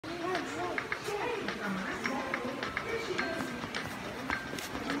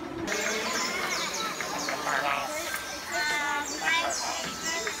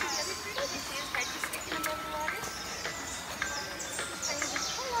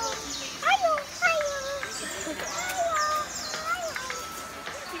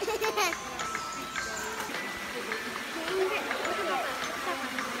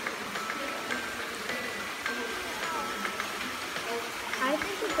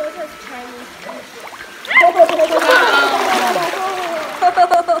says Chinese.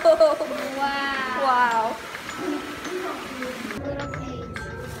 Wow. Wow. Little cage.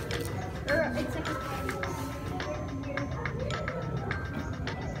 Or it's like a cage.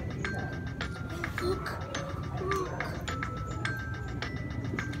 Look.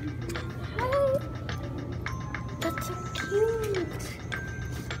 That's so cute.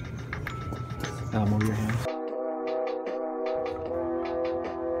 Move your hands.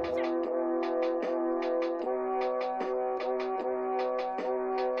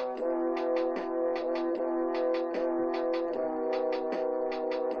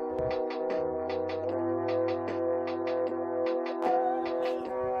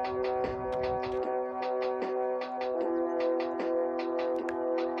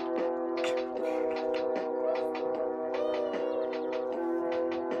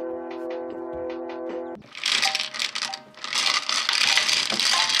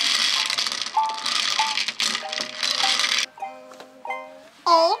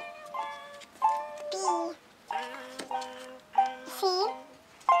 A, B, C,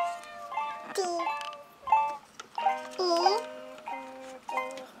 D, E,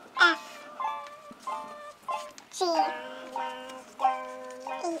 F, G,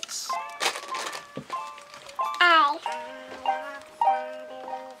 H, I,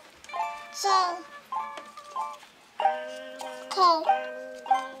 J, K,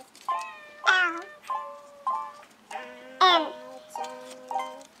 L, M,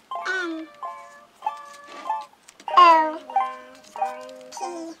 N, O, P,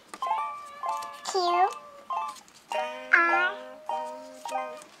 Q, R,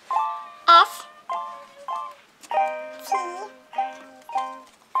 S, T,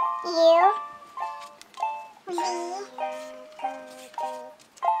 U, V,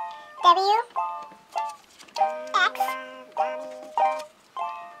 W, X,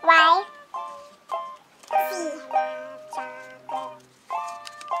 Y, Z.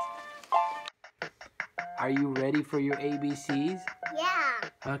 Are you ready for your ABCs? Yeah.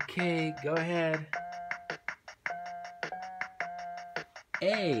 Okay, go ahead.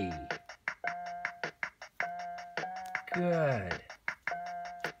 A. Good.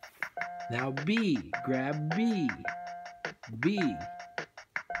 Now B. Grab B. B.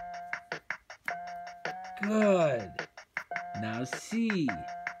 Good. Now C.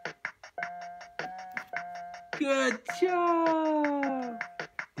 Good job.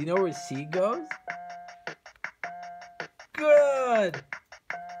 Do you know where C goes? Good.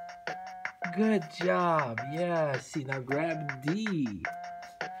 Good job. Yeah, C. Now grab D.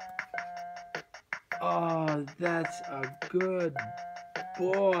 Oh, that's a good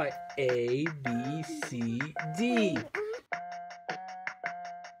boy. A, B, C, D.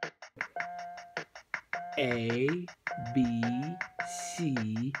 A, B,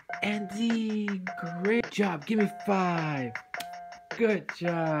 C, and D. Great job. Give me 5. Good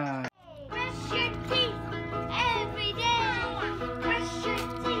job. Brush your teeth every day. Brush your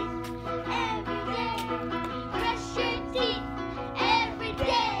teeth every day. Brush your teeth every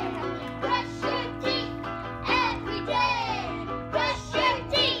day. Brush your teeth every day. Brush your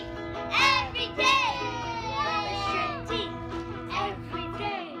teeth every day. Brush your teeth every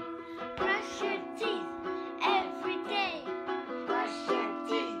day. Brush your teeth every day. Brush your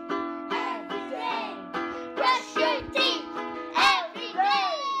teeth every day. Brush your teeth every day.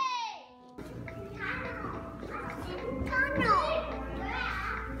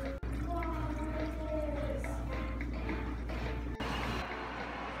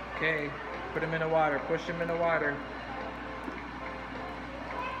 Okay, put him in the water. Push him in the water.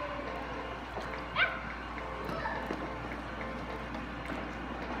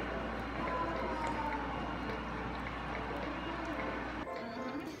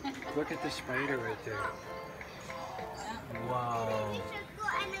 Look at the spider right there. Wow.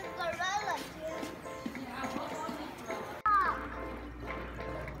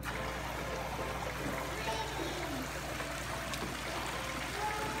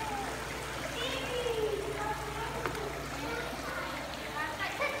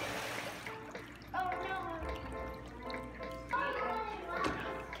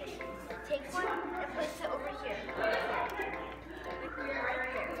 Take one and place it over here.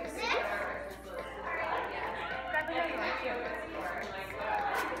 Grab another one.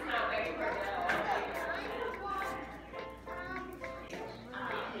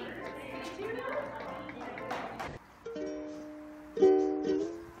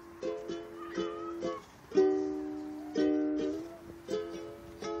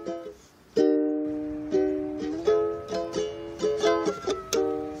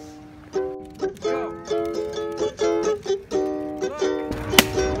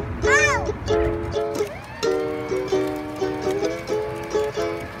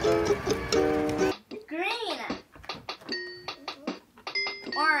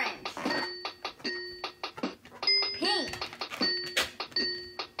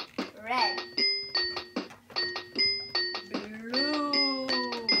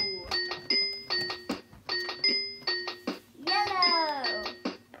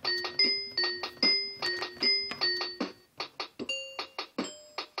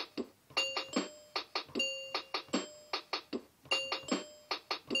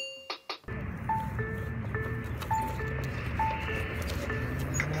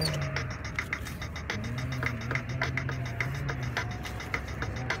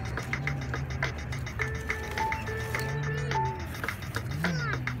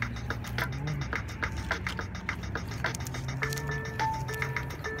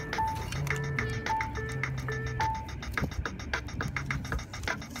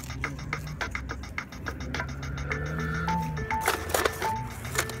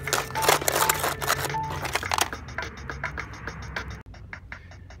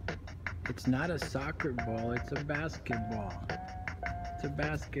 not a soccer ball, it's a basketball. It's a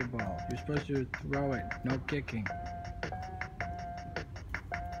basketball. You're supposed to throw it, no kicking.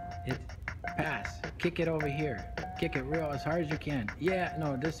 Pass. Kick it over here. Kick it real as hard as you can. Yeah,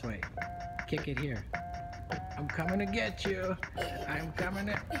 no, this way. Kick it here. I'm coming to get you. I'm coming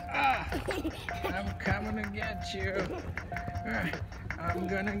to get you. I'm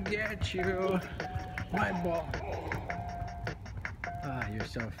gonna get you. My ball. Ah, you're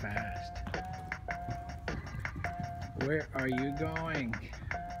so fast. Where are you going?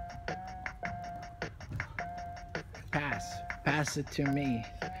 Pass. Pass it to me.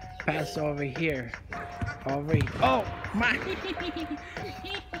 Pass over here. Over here. Oh, my.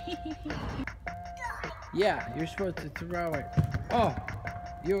 Yeah, you're supposed to throw it. Oh,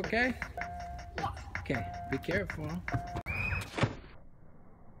 you okay? Okay, be careful.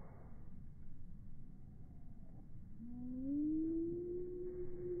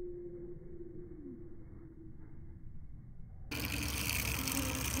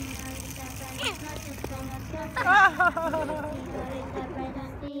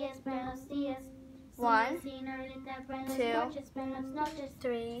 One, 2,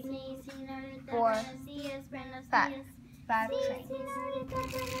 3, 4, 5. 5 trains.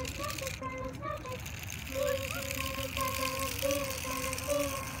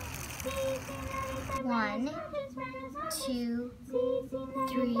 1, 2,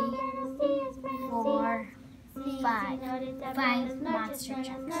 3, 4, 5. 5 monster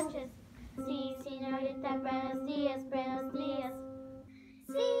trucks. Sí, señorita, buenos días, buenos días.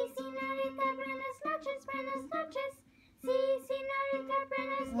 Sí, señorita, buenas noches, buenas noches. Sí, señorita,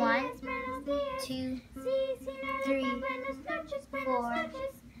 buenos días, buenos días. 1, 2, 3, 4,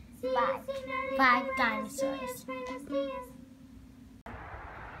 5. 5 dinosaurs.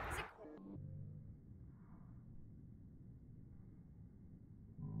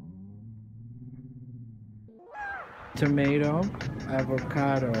 Tomato,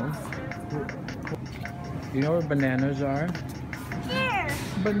 avocado. You know where bananas are? Here.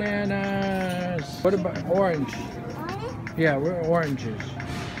 Bananas! What about orange? Yeah, we're oranges.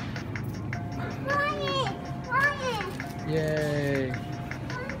 Yay!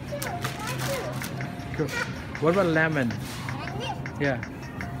 Cool. What about lemon? Yeah.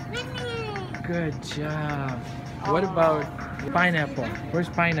 Good job. What about pineapple? Where's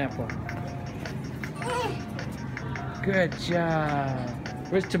pineapple? Good job.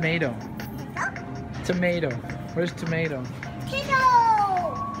 Where's tomato? Tomato. Where's tomato?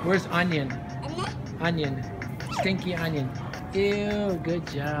 Where's onion? Onion. Stinky onion. Ew, good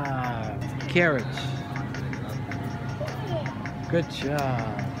job. Carrots. Good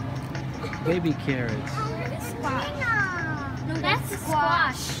job. Baby carrots. No, that's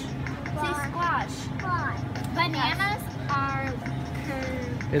squash. Say squash. Bananas are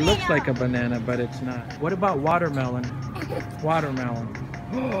curved. It looks like a banana, but it's not. What about watermelon? Watermelon.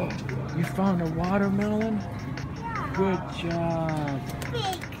 Oh, you found a watermelon? Good job.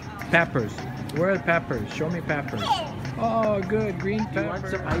 Peppers. Where are the peppers? Show me peppers. Oh, good. Green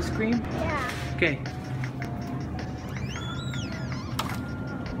peppers. You want some ice cream? Yeah. Okay.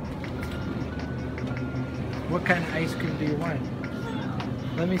 What kind of ice cream do you want?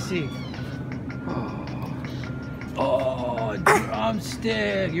 Let me see. Oh,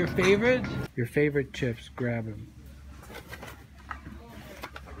 drumstick. Your favorite? Your favorite chips. Grab them.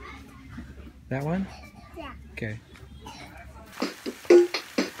 That one? Yeah. Okay.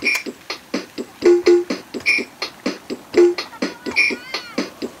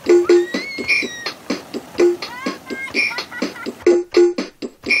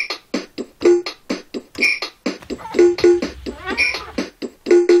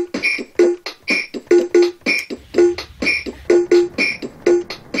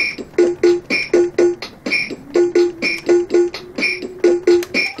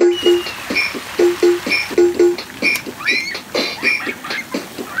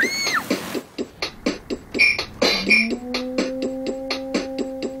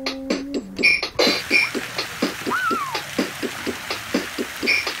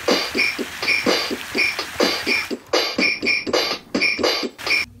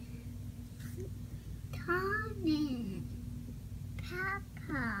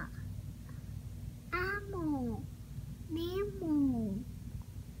 Papa, Amo, Nemo.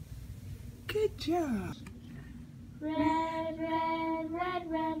 Good job. Red, red,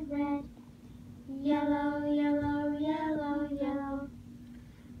 red, red, red. Yellow, yellow, yellow, yellow.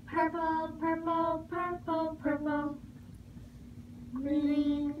 Purple, purple, purple, purple.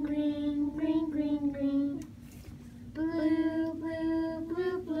 Green, green, green, green, green. Blue, blue,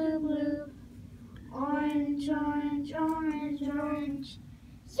 blue, blue, blue. Orange, orange, orange, orange.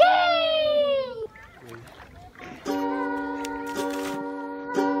 Yay!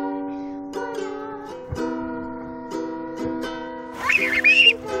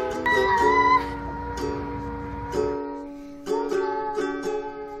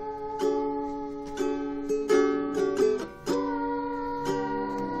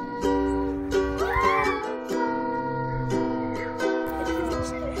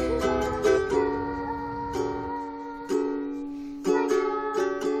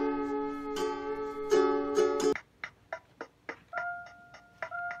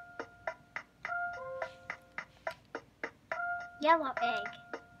 Yellow egg.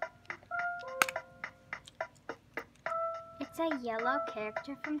 It's a yellow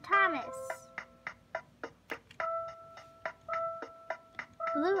character from Thomas.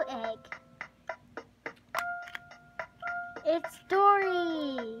 Blue egg. It's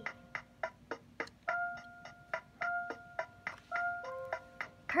Dory.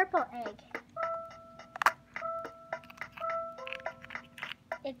 Purple egg.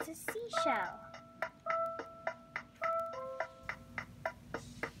 It's a seashell.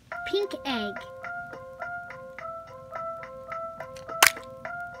 Pink egg.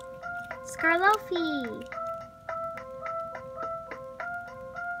 Scarlofi.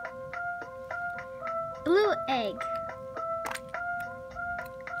 Blue egg.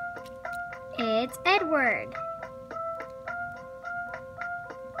 It's Edward.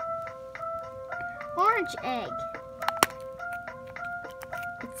 Orange egg.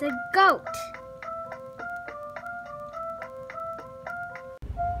 It's a goat.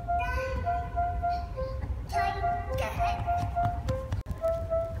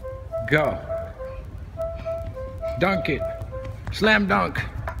 Go. Dunk it. Slam dunk.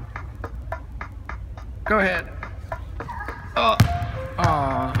 Go ahead. Oh,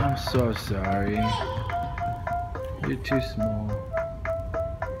 I'm so sorry. You're too small.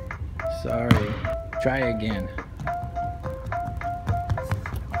 Sorry. Try again.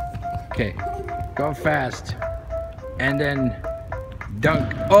 Okay. Go fast. And then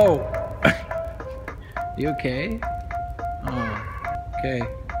dunk. Oh! You okay? Oh, okay.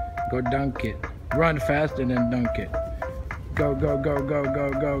 Go dunk it. Run fast and then dunk it. Go, go, go, go,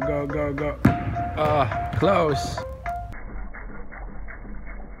 go, go, go, go, go. Close.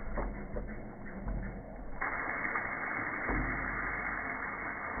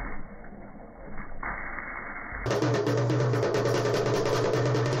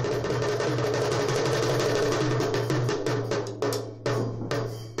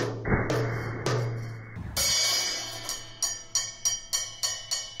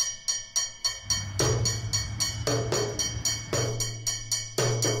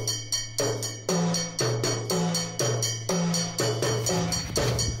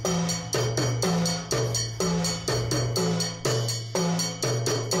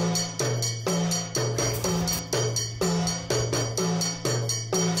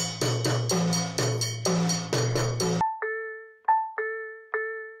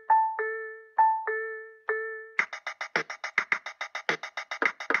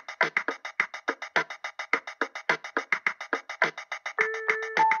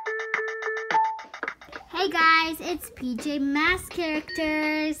 Hey guys, it's PJ Masks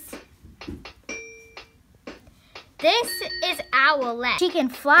Characters. This is Owlette. She can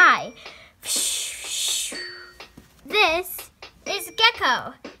fly. This is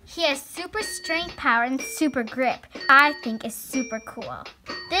Gecko. He has super strength, power, and super grip. I think is super cool.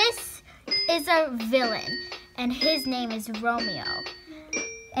 This is a villain, and his name is Romeo.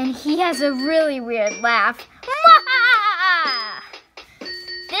 And he has a really weird laugh.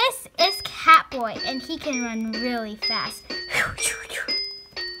 This is Catboy, and he can run really fast.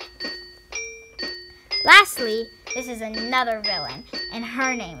 Lastly, this is another villain, and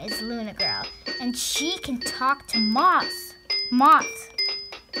her name is Luna Girl, and she can talk to moths.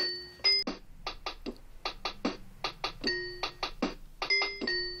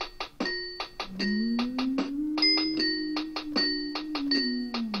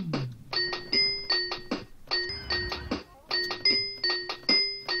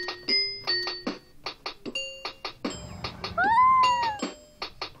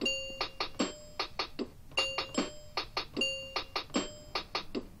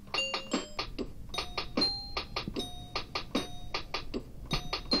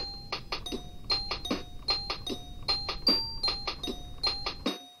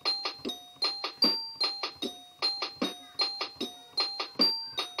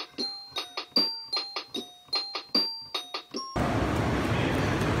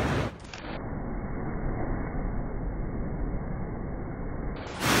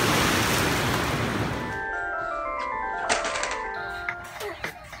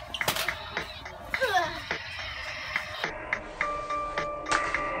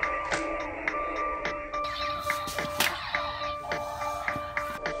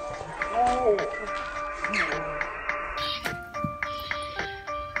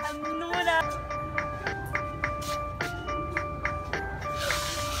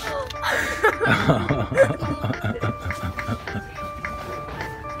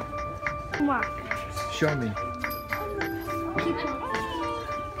 Show me.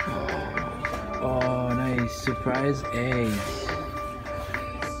 Oh, nice. Surprise eggs.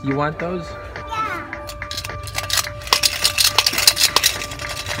 You want those? Yeah.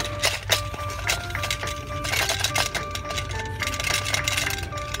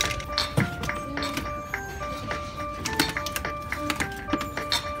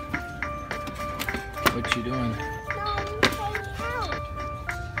 What you doing?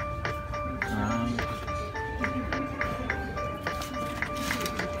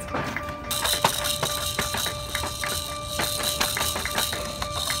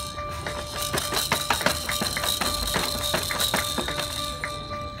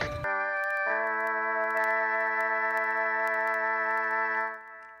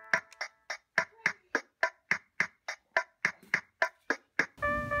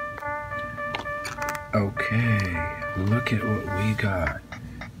 Okay, look at what we got.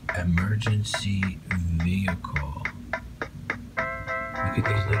 Emergency vehicle. Look at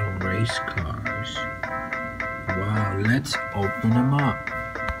these little race cars. Wow, let's open them up.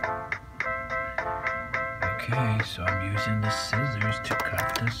 Okay, so I'm using the scissors to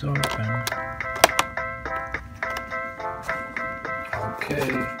cut this open.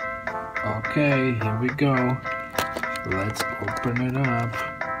 Okay, here we go. Let's open it up.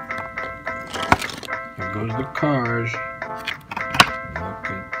 There goes the cars. Look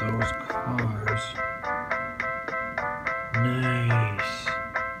at those cars. Nice.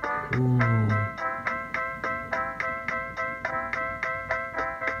 Cool.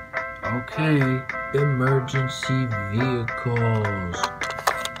 Okay, emergency vehicles.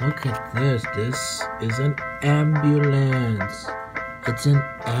 Look at this. This is an ambulance. It's an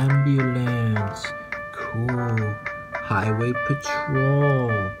ambulance. Cool. Highway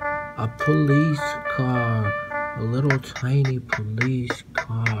patrol. A police car. A little tiny police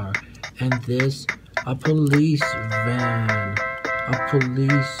car. And this, a police van. A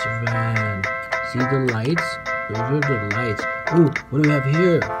police van. See the lights? Those are the lights. Ooh, what do we have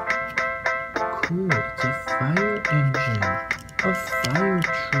here? Cool, it's a fire engine. A fire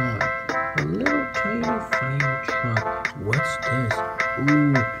truck. A little tiny fire truck. What's this?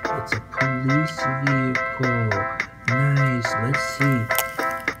 Ooh, it's a police vehicle. Nice, let's see.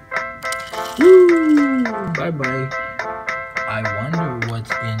 Woo! Bye-bye. I wonder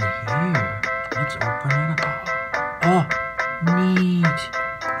what's in here. Let's open it up. Oh, neat.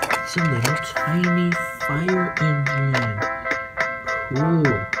 It's a little tiny fire engine. Cool.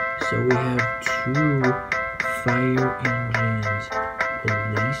 So we have two fire engines.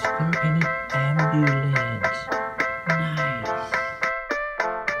 Police car and an ambulance. Nice.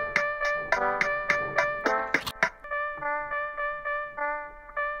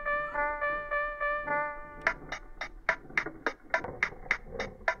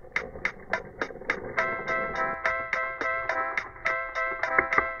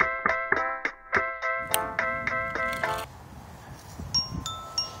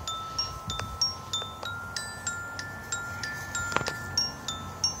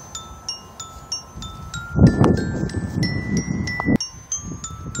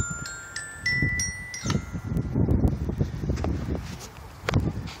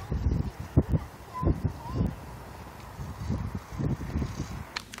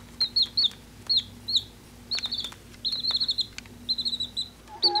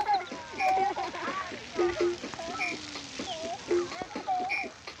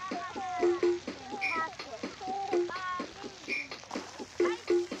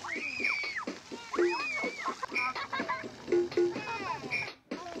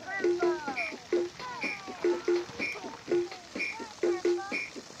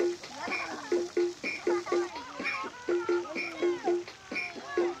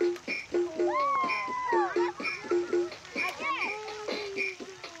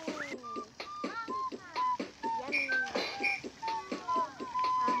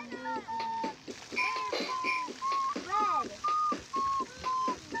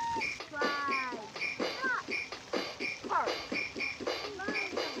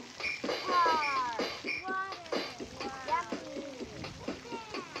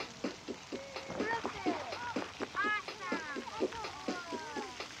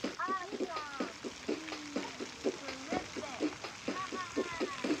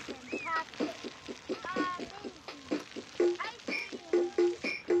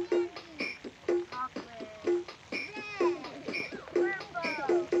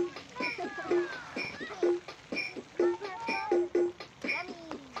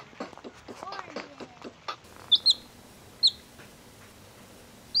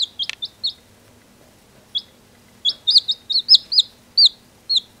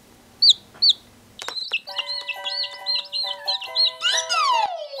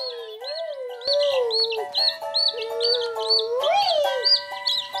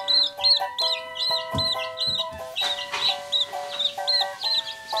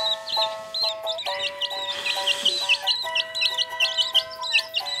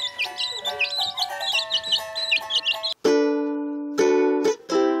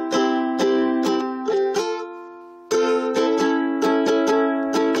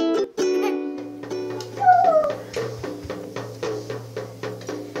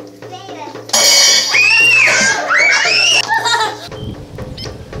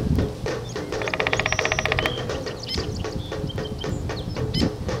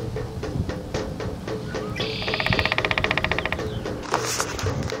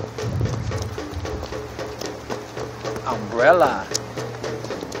 umbrella.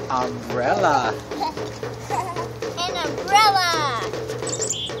 Umbrella. An umbrella.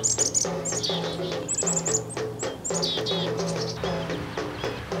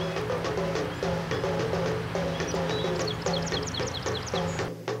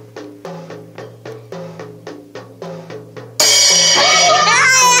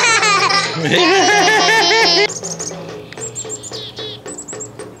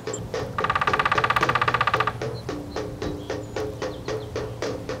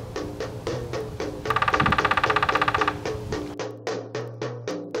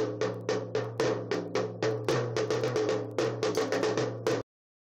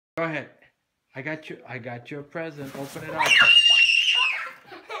 Go ahead. I got you a present. Open it up.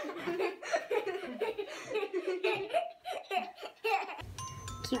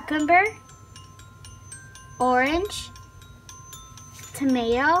 Cucumber, orange,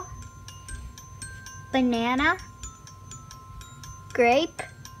 tomato, banana, grape,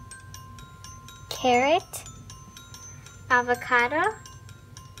 carrot, avocado,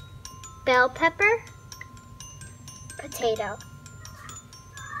 bell pepper, potato.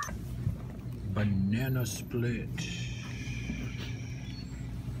 Banana split.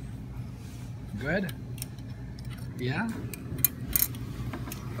 Good? Yeah?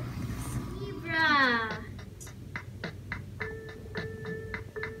 Zebra,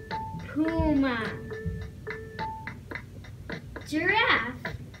 puma,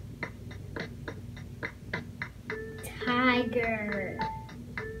 giraffe, tiger,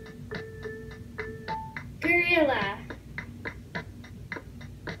 gorilla,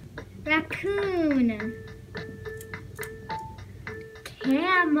 raccoon,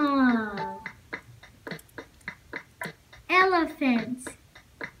 camel, elephant,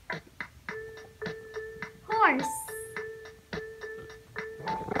 horse,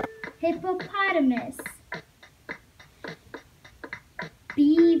 hippopotamus,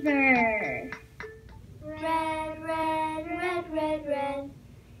 beaver, Red, red, red, red, red.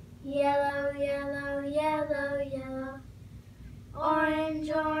 Yellow, yellow, yellow, yellow. Orange,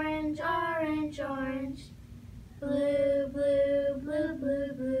 orange, orange, orange. Blue, blue, blue,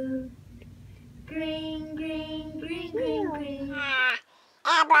 blue, blue. Green, green, green, green, green.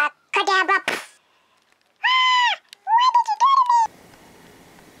 abracadabra.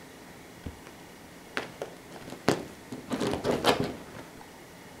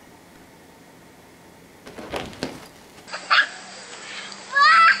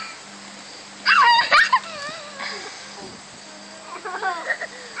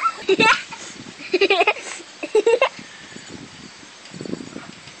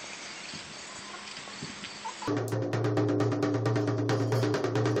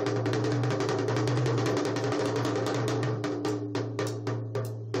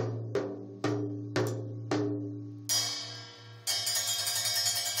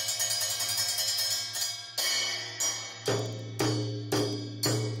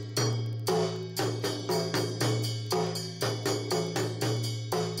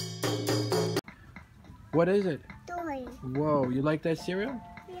 What is it? Toy. Whoa, you like that cereal?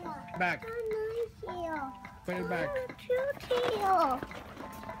 Yeah. Back. Put it back. Tail.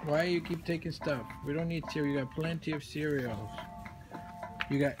 Why you keep taking stuff? We don't need cereal. You got plenty of cereals.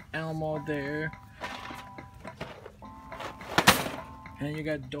 You got Elmo there. And you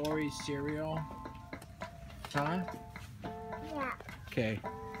got Dory's cereal. Huh? Yeah. Okay.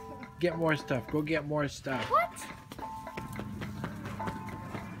 Get more stuff. Go get more stuff. What?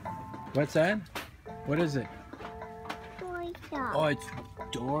 What's that? What is it? Toy shop. Oh, it's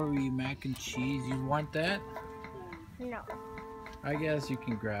Dory mac and cheese. You want that? No. I guess you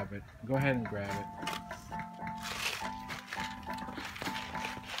can grab it. Go ahead and grab it.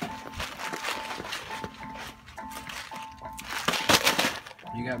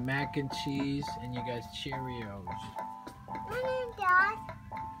 You got mac and cheese and you got Cheerios.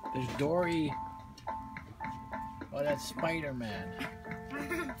 There's Dory. Oh, that's Spider-Man.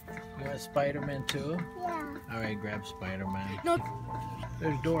 You want Spider-Man too? Yeah. Alright, grab Spider-Man. No.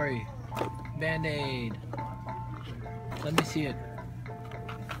 There's Dory. Band-Aid. Let me see it.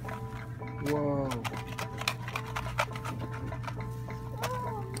 Whoa.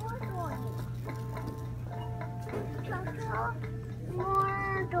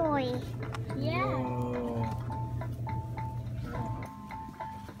 More toy. Yeah. Whoa.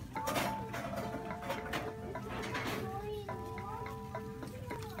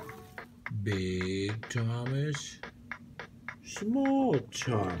 Big Thomas. Small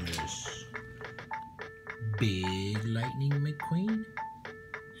Thomas. Big Lightning McQueen.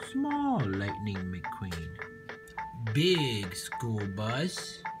 Small Lightning McQueen. Big school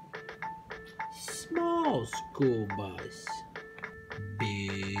bus. Small school bus.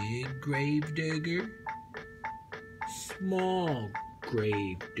 Big grave digger, small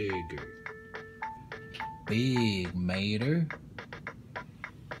grave digger. Big mater,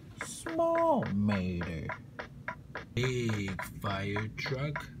 small mater. Big fire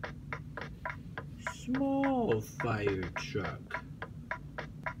truck, small fire truck.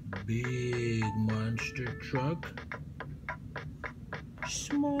 Big monster truck,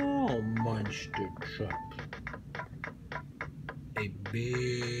 small monster truck. A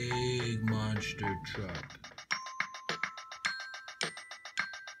big monster truck.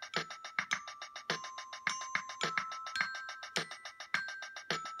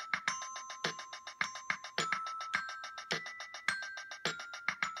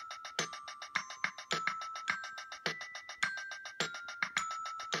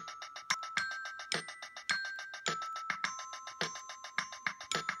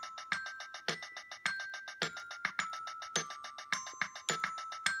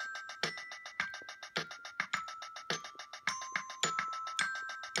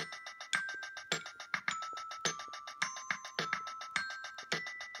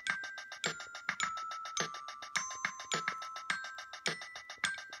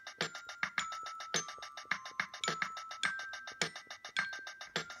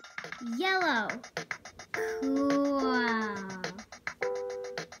 Yellow. Cool.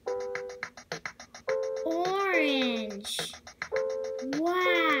 Orange.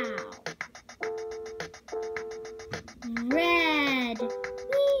 Wow. Red.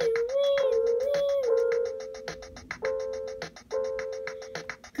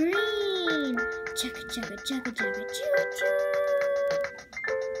 Green. Chugga chugga chugga chugga choo choo.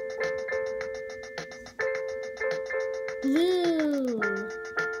 Blue.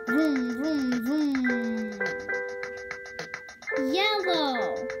 Vroom, vroom, vroom. Yellow.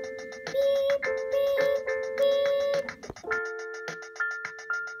 Beep, beep, beep.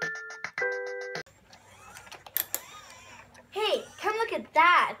 Hey, come look at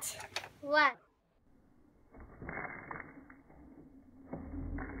that. What?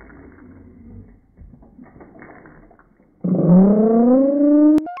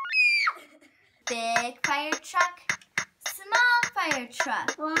 Big fire truck. Small fire truck.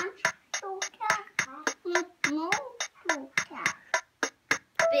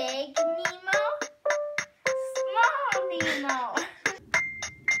 Big Nemo. Small Nemo.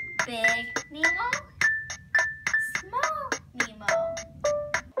 Big Nemo. Small Nemo.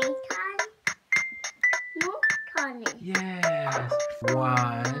 Yes.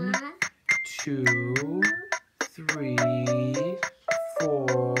 1, 2, 3,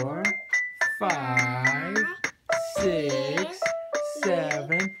 4, 5, 6,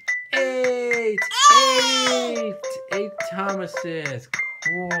 7, 8. 8 Thomases.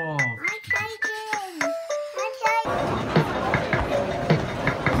 Cool.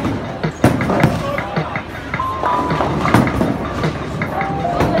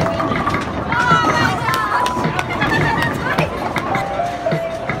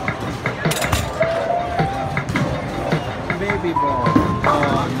 Baby ball.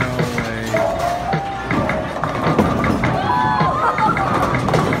 Oh, no way.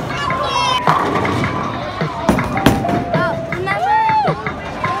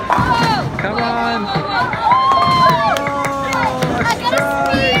 Come on. I got a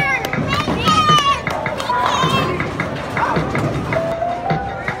spear.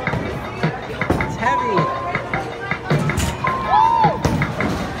 It's heavy.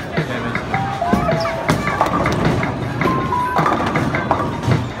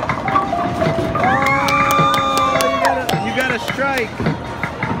 You gotta strike.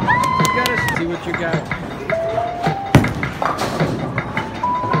 You gotta see what you got.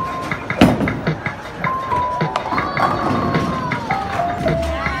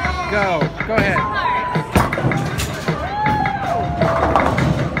 Go ahead.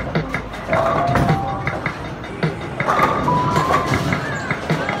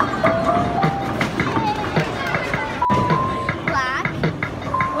 Black,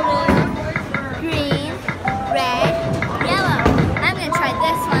 blue, green, red, yellow. I'm gonna try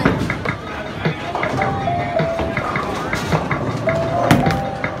this one.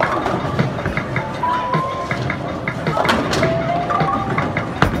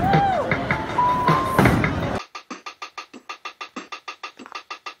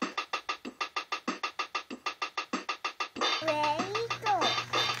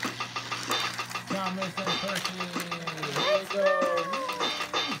 Thomas and Percy. Here we go.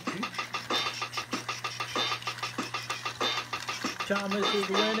 Thomas is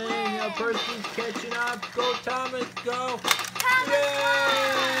winning. Percy's catching up. Go, Thomas, go. Yay!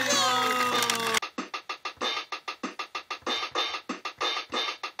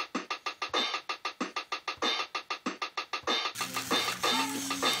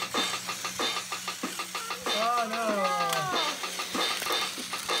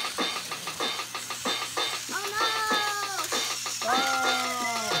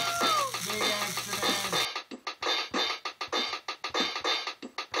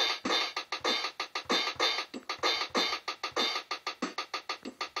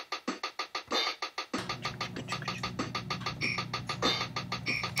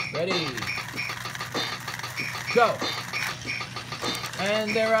 Ready. Go.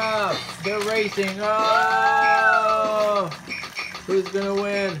 And they're off. They're racing. Oh! Who's gonna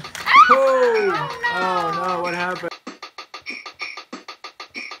win? Oh! Oh no, what happened?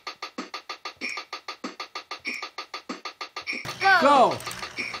 Go!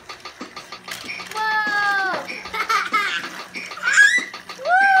 Whoa!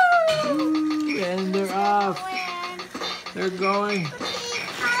 Woo! And they're off. They're going.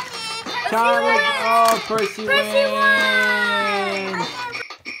 Percy Thomas. wins! Oh, Percy Percy wins.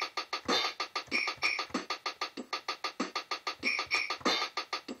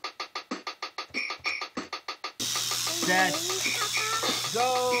 Set. Go.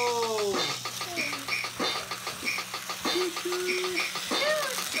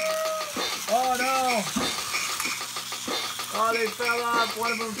 Oh no! Oh, they fell off.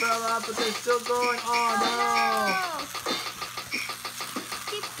 One of them fell off, but they're still going. Oh no!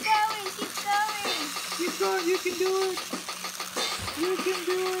 Keep going, keep going. Keep going. You can do it. You can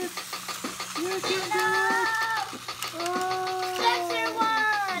do it. You can do it. Oh. Spencer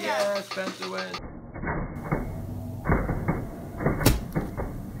won. Yeah, Spencer wins.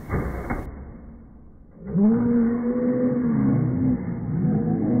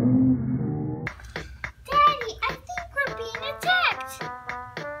 Daddy, I think we're being attacked.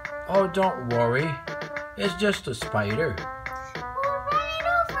 Oh, don't worry. It's just a spider. We'll run it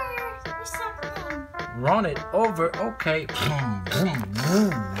over or something. Run it over. Okay. Thank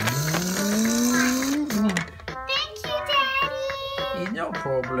you, Daddy. No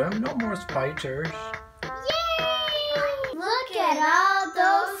problem. No more spiders. Yay! Look at all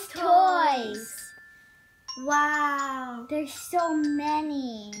those toys. Wow. There's so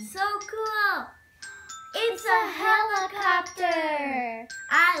many. So cool. It's a helicopter.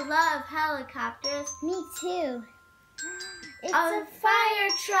 I love helicopters. Me too. It's a fire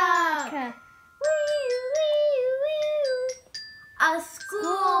truck. A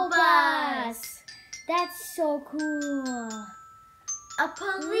school bus. That's so cool. A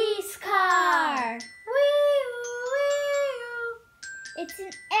police car. It's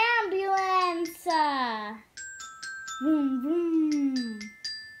an ambulance. Vroom, vroom.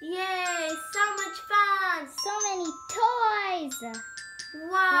 Yay, so much fun. So many toys.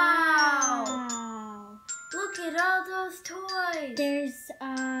 Wow. Look at all those toys. There's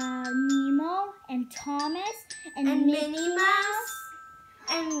Nemo and Thomas and Minnie Mouse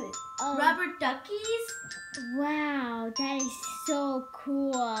and rubber duckies. Wow, that is so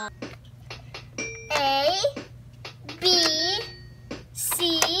cool. A, B,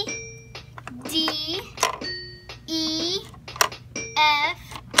 C, D, E, F,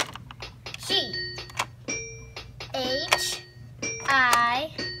 G, H,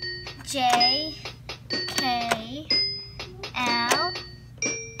 I, J, K, L,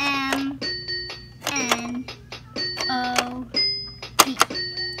 M, N, O, P,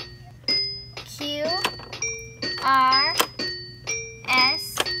 Q, R,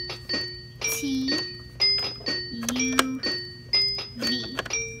 S, T, U, V,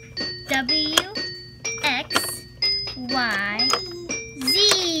 W, X, Y,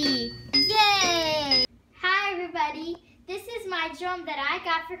 Z. Yay! Hi everybody, this is my drone that I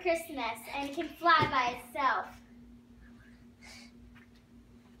got for Christmas and it can fly by itself.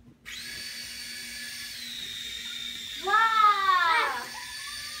 Wow!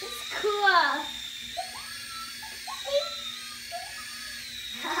 It's cool.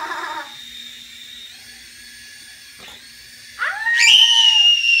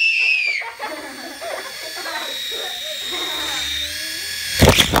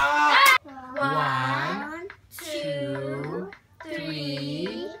 One, two,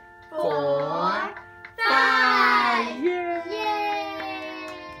 three, 4, 5. Yay!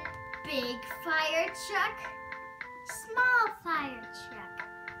 Big fire truck, small fire truck.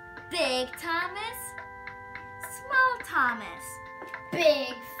 Big Thomas, small Thomas.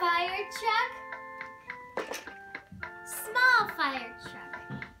 Big fire truck, small fire truck.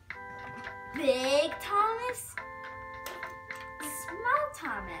 Big Thomas, small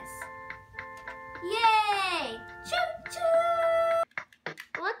Thomas. Yay! Choo-choo!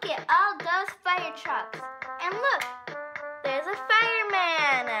 Look at all those fire trucks. And look, there's a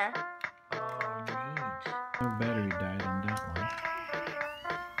fireman. Oh, neat. No battery died on that one.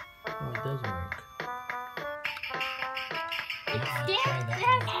 Oh, it does work. It has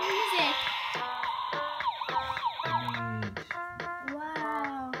music. Neat.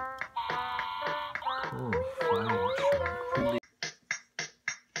 Wow. Oh, fire truck.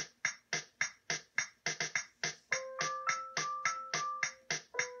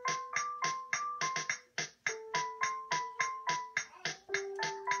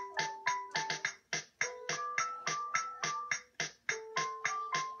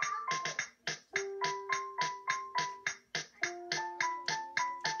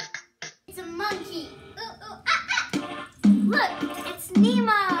 monkey. Ooh, ooh, ah, ah. Look, it's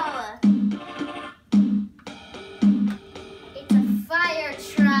Nemo. It's a fire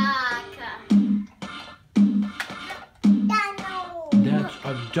truck. Dino. That's a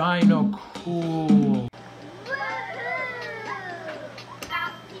dino. Cool.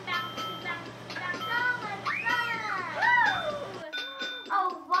 Bouncy, bouncy, bouncy, bouncy. A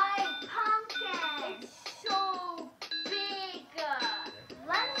white pumpkin. It's so big.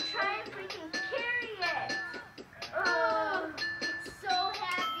 Let's try if we can carry it. Oh, it's so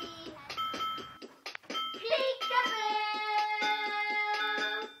heavy. Peekaboo!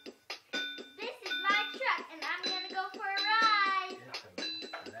 This is my truck, and I'm gonna go for a ride.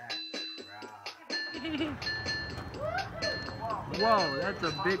 Whoa, that's a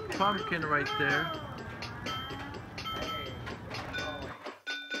big pumpkin right there.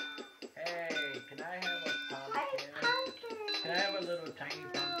 Hey, can I have a pumpkin? Can I have a little tiny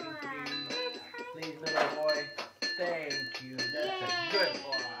pumpkin, please? Please, little boy. Thank you. That's a good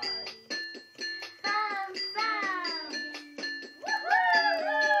boy. Bum, bum. Woohoo!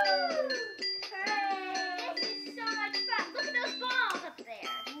 Hooray! This is so much fun. Look at those balls up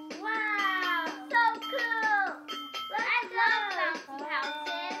there. Wow, so cool. I love bouncy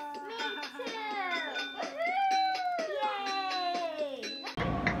houses. Me too. Woohoo! Yay!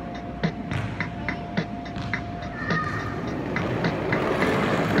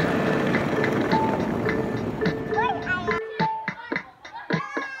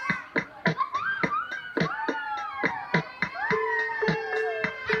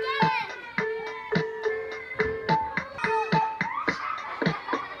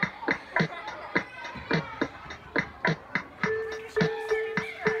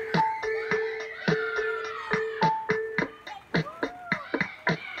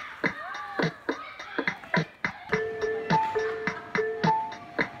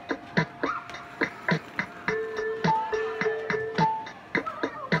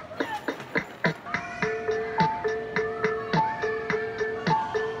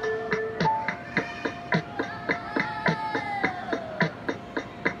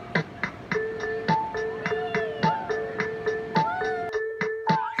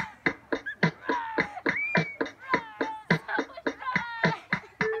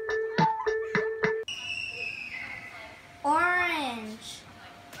 Orange,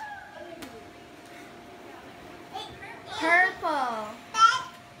 purple,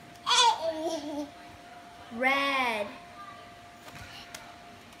 red,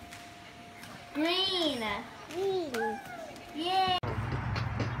 green. Yay!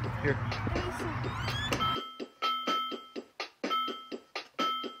 Here.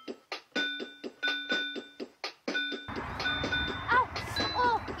 Oh,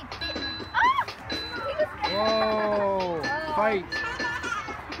 oh, he bit me. Oh, he was Whoa! Fight!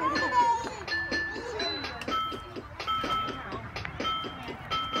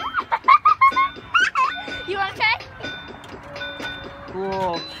 You okay?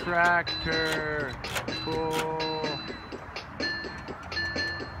 Cool tractor. Cool.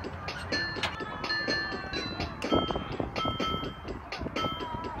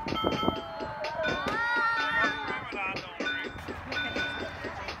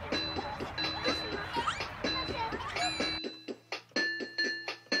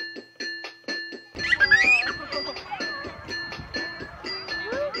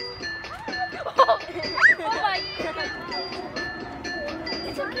 Oh my God.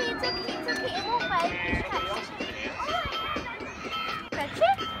 It's okay, it's okay, it's okay. It won't bite. Touch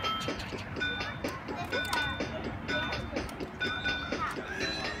it.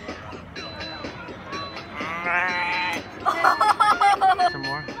 Some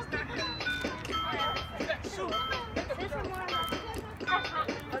more?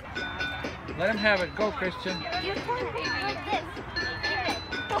 Let him have it. Go, Christian. You can be like this.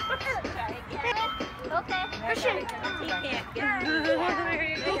 Okay. Christian.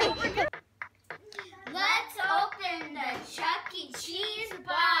 Let's open the Chuck E. Cheese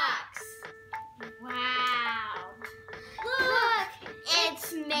box. Wow. Look, it's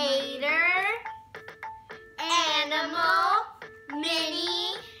Mater, Animal,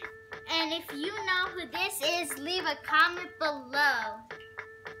 Minnie, and if you know who this is, leave a comment below.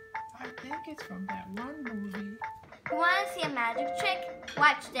 I think it's from that one movie. You want to see a magic trick?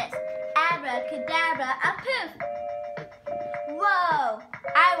 Watch this. Abracadabra, a poof. Whoa,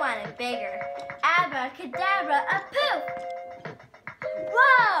 I want it bigger. Abracadabra, a poof.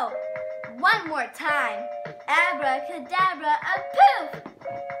 Whoa, one more time. Abracadabra, a poof.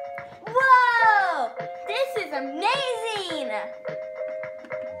 Whoa, this is amazing.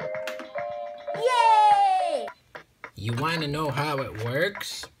 Yay! You want to know how it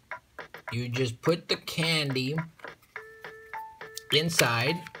works? You just put the candy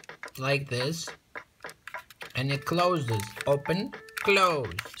inside like this, and it closes. Open, close.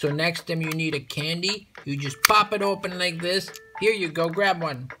 So next time you need a candy, you just pop it open like this. Here you go, grab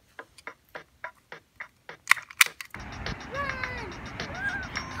one.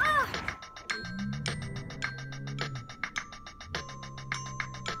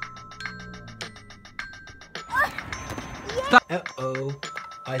 Uh-oh,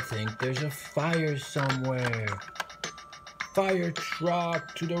 I think there's a fire somewhere. Fire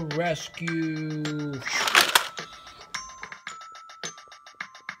truck to the rescue.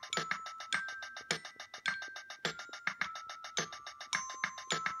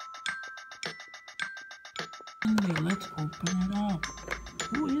 Let's open it up.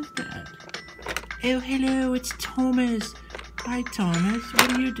 Who is that? Oh, hello, it's Thomas. Hi, Thomas.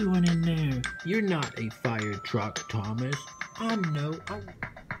 What are you doing in there? You're not a fire truck, Thomas.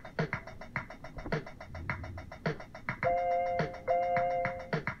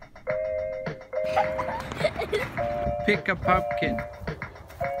 Pick a pumpkin.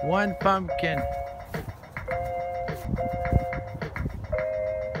 One pumpkin.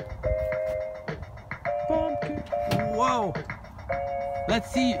 Pumpkin. Whoa.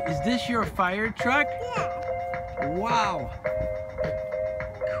 Let's see. Is this your fire truck? Yeah. Wow.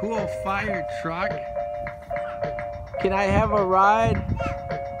 Cool fire truck. Can I have a ride?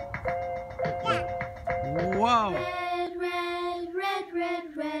 Yeah. Whoa. Red, red, red, red,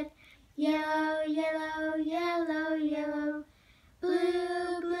 red. Yellow, yellow, yellow, yellow.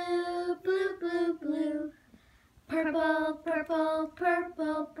 Blue, blue, blue, blue, blue. Purple, purple,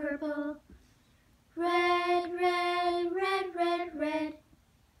 purple, purple. Red, red, red, red, red.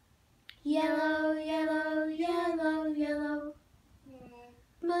 Yellow, yellow, yellow, yellow.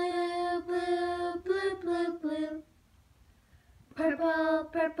 Blue, blue, blue, blue, blue. Purple,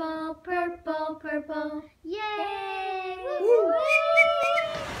 purple, purple, purple.